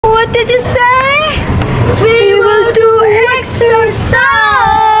What did you say? We will do exercise!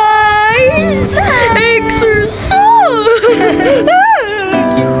 Exercise!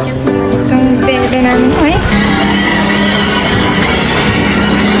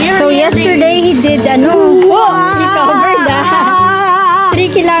 So yesterday he did he covered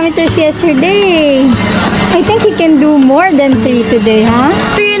 3 kilometers yesterday. I think he can do more than 3 today, huh?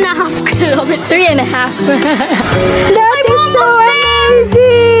 3.5 kilometers. 3.5. That is so amazing!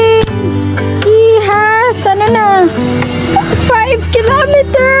 He has, 5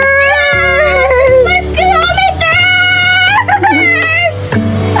 kilometers! 5 kilometers!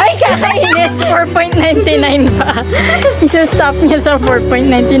 Ay, kakainis! 4.99 pa. Isa-stop niya sa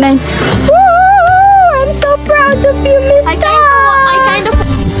 4.99. Woo! I'm so proud of you, Miss I kind of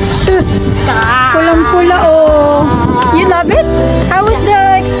Sus! Pulang-pula, oh. You love it? How was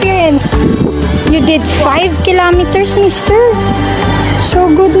the experience? You did 5 kilometers, mister. So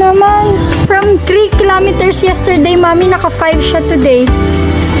good naman. From 3 kilometers yesterday, Mami, naka-5 siya today.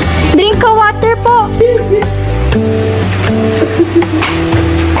 Drink ka water po.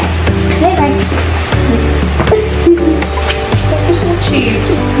 Tapos ng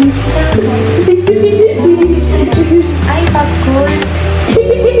chips. Ay, popcorn.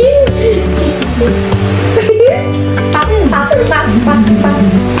 Pak.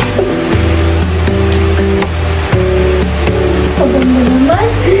 Paganda naman.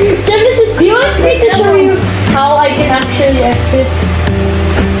 Genesis, do you want me to show you how I can actually exit?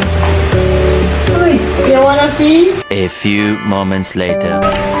 Uy, you wanna see? A few moments later.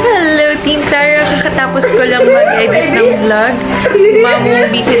 Hello, Team Tara. Kakatapos ko lang mag-edit ng vlog. Si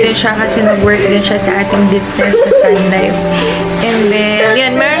Mamu, busy din siya kasi nag-work din siya sa ating business sa Sun Life. And then,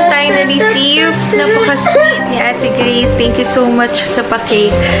 yun, meron tayong na-receive. Napaka-sweet ni Ate Grace. Thank you so much sa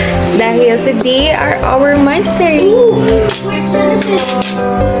pa-cake. Dahil today are our monthsary.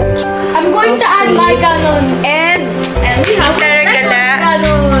 I'm going to add my canon. And Tara Gala.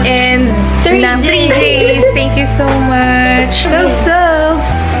 And 3Js. Thank you so much. So.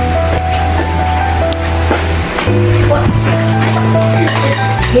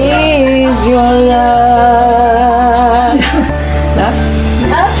 Here's your love. Love?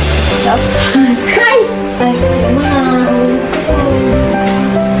 Hi!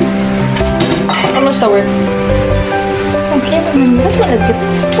 Kamusta work? Okay naman. Ba't malagip?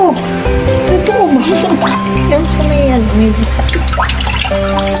 Oh, totoo ba? Yung sa may bisa.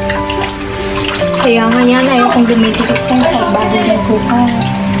 Kaya nga yan, ayaw kong gamitin kasi bago yung buka.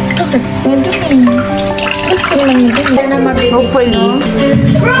 Hopefully.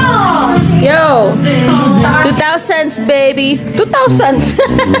 Yo! 2000s, baby! 2000s!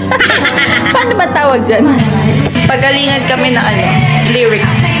 Paano ba tawag dyan? Pagalingan kami na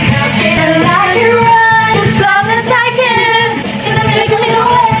lyrics. As long as I can, gonna make me go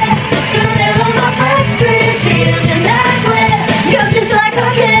away. Gonna never my first feels, and that's when you're just like a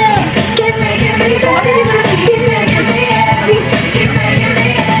pill. Keep making me happy, keep making me happy, keep making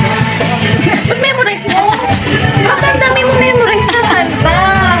me happy. Ba't memorize mo? Bakit ang dami mo memorize na kanta?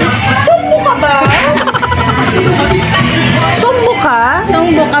 Sumbo ka ba? Sumbo ka?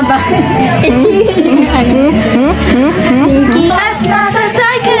 Sumbo ka ba? As long as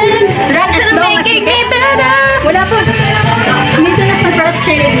I can, that's making me better. Wala po. Dito na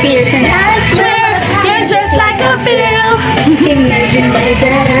frustrated fears and I swear You're just like a pill. keep making me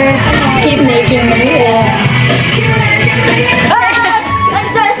better. Keep making me better. I'm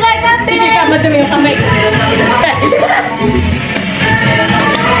just like a pill. Sige ka, madumi yung kamay.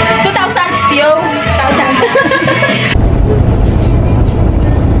 2000s, yo. 2000s.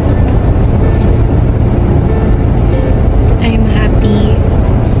 I'm happy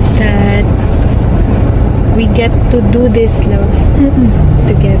that we get to do this, love,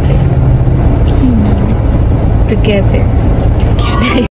 together. Together.